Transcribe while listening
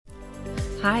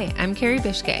Hi, I'm Carrie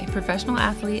Bishke, professional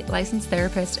athlete, licensed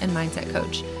therapist, and mindset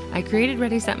coach. I created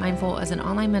Ready Set Mindful as an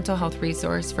online mental health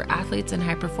resource for athletes and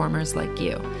high performers like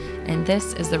you. And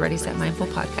this is the Ready Set Mindful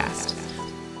podcast.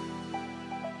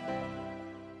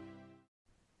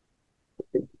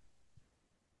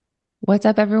 What's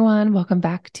up, everyone? Welcome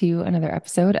back to another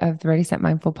episode of the Ready Set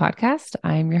Mindful podcast.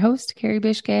 I'm your host, Carrie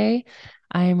Bishke.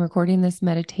 I am recording this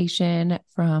meditation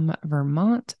from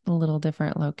Vermont, a little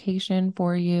different location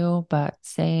for you, but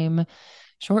same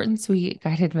short and sweet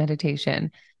guided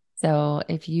meditation. So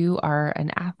if you are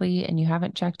an athlete and you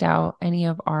haven't checked out any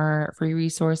of our free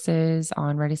resources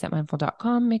on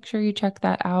readysetmindful.com, make sure you check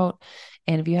that out.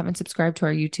 And if you haven't subscribed to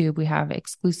our YouTube, we have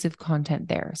exclusive content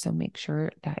there. So make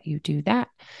sure that you do that.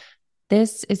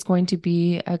 This is going to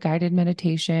be a guided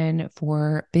meditation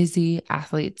for busy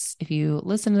athletes. If you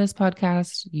listen to this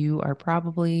podcast, you are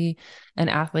probably an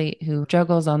athlete who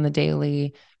juggles on the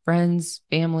daily, friends,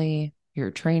 family, your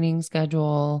training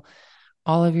schedule,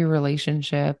 all of your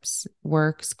relationships,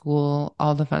 work, school,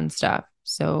 all the fun stuff.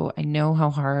 So I know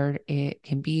how hard it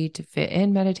can be to fit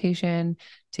in meditation,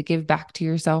 to give back to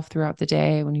yourself throughout the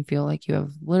day when you feel like you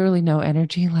have literally no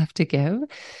energy left to give.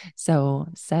 So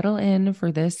settle in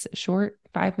for this short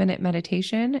 5-minute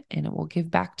meditation, and it will give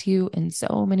back to you in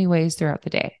so many ways throughout the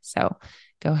day. So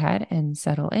go ahead and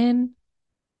settle in.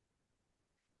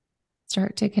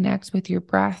 Start to connect with your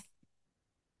breath.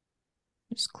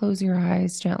 Just close your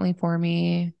eyes gently for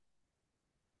me.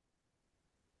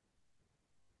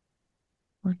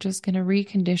 We're just going to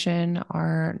recondition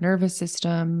our nervous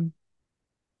system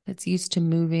that's used to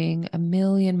moving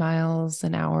 1,000,000 miles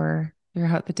an hour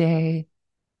throughout the day.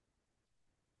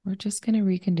 We're just going to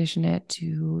recondition it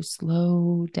to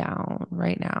slow down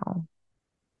right now.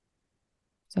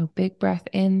 So big breath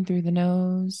in through the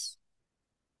nose,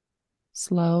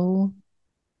 slow.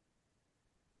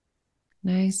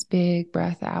 Nice big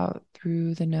breath out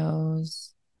through the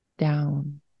nose,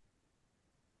 down.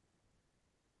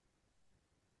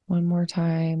 One more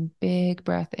time, big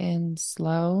breath in,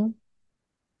 slow.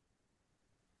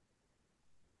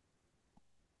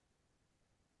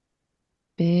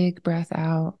 Big breath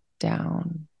out,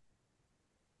 down.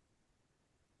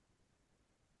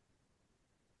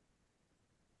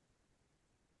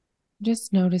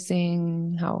 Just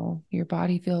noticing how your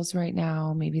body feels right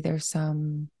now. Maybe there's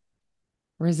some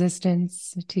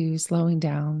resistance to slowing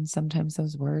down. Sometimes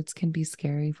those words can be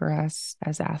scary for us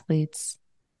as athletes.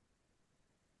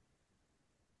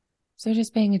 So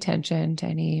just paying attention to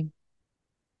any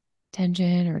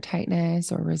tension or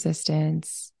tightness or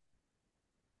resistance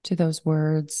to those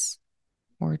words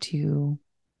or to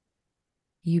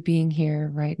you being here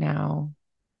right now.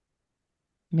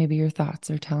 Maybe your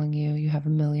thoughts are telling you you have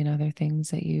 1,000,000 other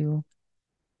things that you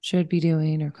should be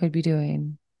doing or could be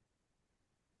doing.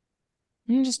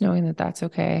 And just knowing that that's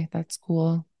okay. That's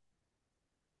cool.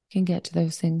 You can get to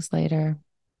those things later.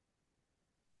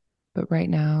 But right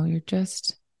now, you're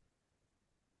just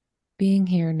being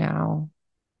here now.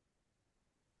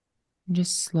 And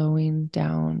just slowing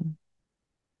down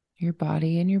your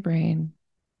body and your brain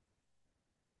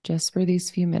just for these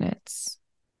few minutes.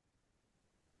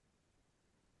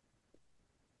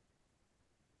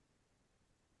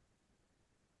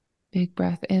 Big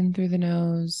breath in through the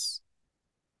nose,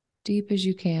 deep as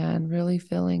you can, really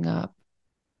filling up.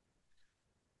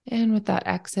 And with that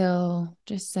exhale,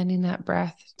 just sending that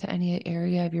breath to any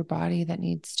area of your body that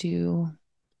needs to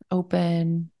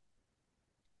open,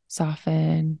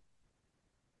 soften,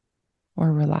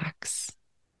 or relax.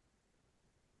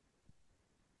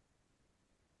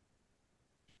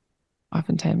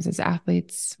 Oftentimes, as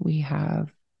athletes, we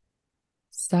have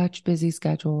such busy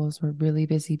schedules. We're really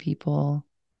busy people,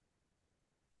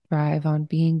 thrive on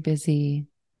being busy,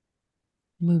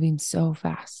 moving so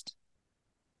fast.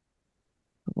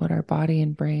 But what our body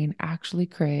and brain actually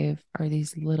crave are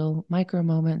these little micro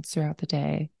moments throughout the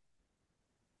day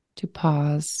to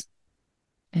pause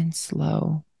and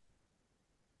slow.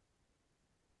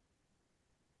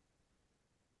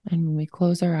 And when we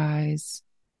close our eyes,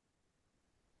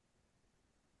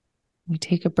 we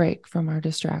take a break from our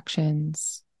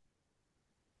distractions.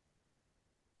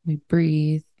 We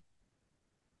breathe.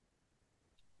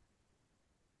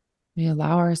 We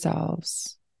allow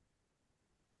ourselves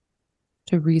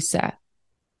to reset.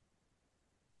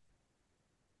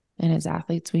 And as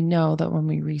athletes, we know that when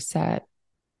we reset,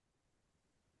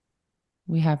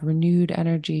 we have renewed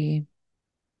energy,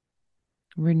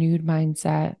 renewed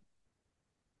mindset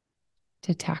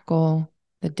to tackle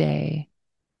the day,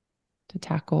 to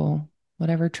tackle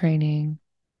whatever training,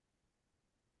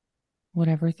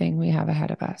 whatever thing we have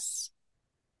ahead of us.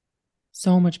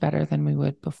 So much better than we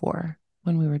would before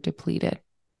when we were depleted.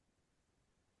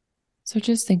 So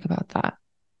just think about that.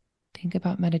 Think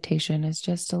about meditation as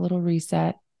just a little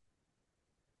reset,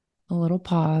 a little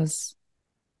pause,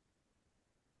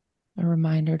 a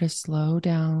reminder to slow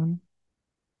down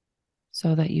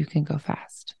so that you can go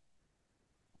fast.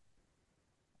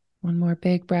 One more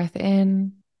big breath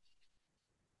in.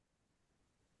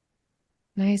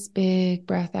 Nice big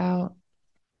breath out.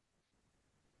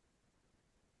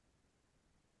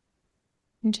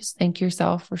 And just thank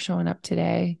yourself for showing up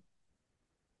today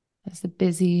as the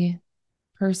busy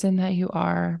person that you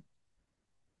are,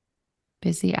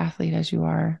 busy athlete as you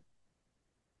are.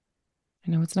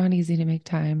 I know it's not easy to make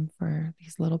time for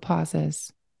these little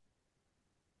pauses.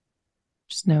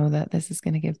 Just know that this is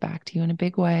going to give back to you in a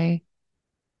big way.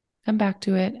 Come back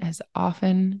to it as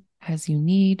often as you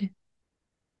need.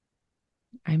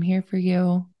 I'm here for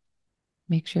you.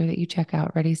 Make sure that you check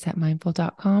out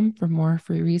readysetmindful.com for more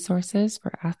free resources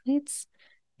for athletes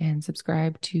and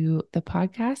subscribe to the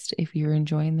podcast. If you're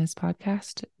enjoying this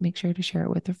podcast, make sure to share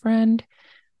it with a friend.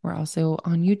 We're also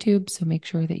on YouTube, so make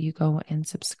sure that you go and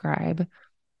subscribe.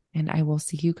 And I will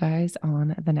see you guys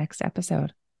on the next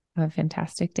episode. Have a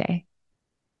fantastic day.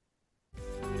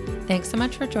 Thanks so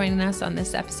much for joining us on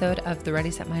this episode of the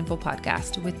Ready Set Mindful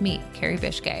podcast with me, Carrie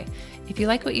Bishke. If you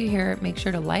like what you hear, make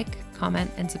sure to like, comment,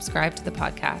 and subscribe to the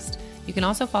podcast. You can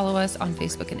also follow us on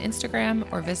Facebook and Instagram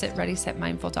or visit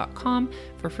readysetmindful.com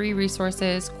for free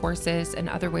resources, courses, and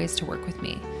other ways to work with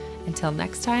me. Until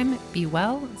next time, be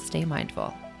well, stay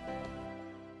mindful.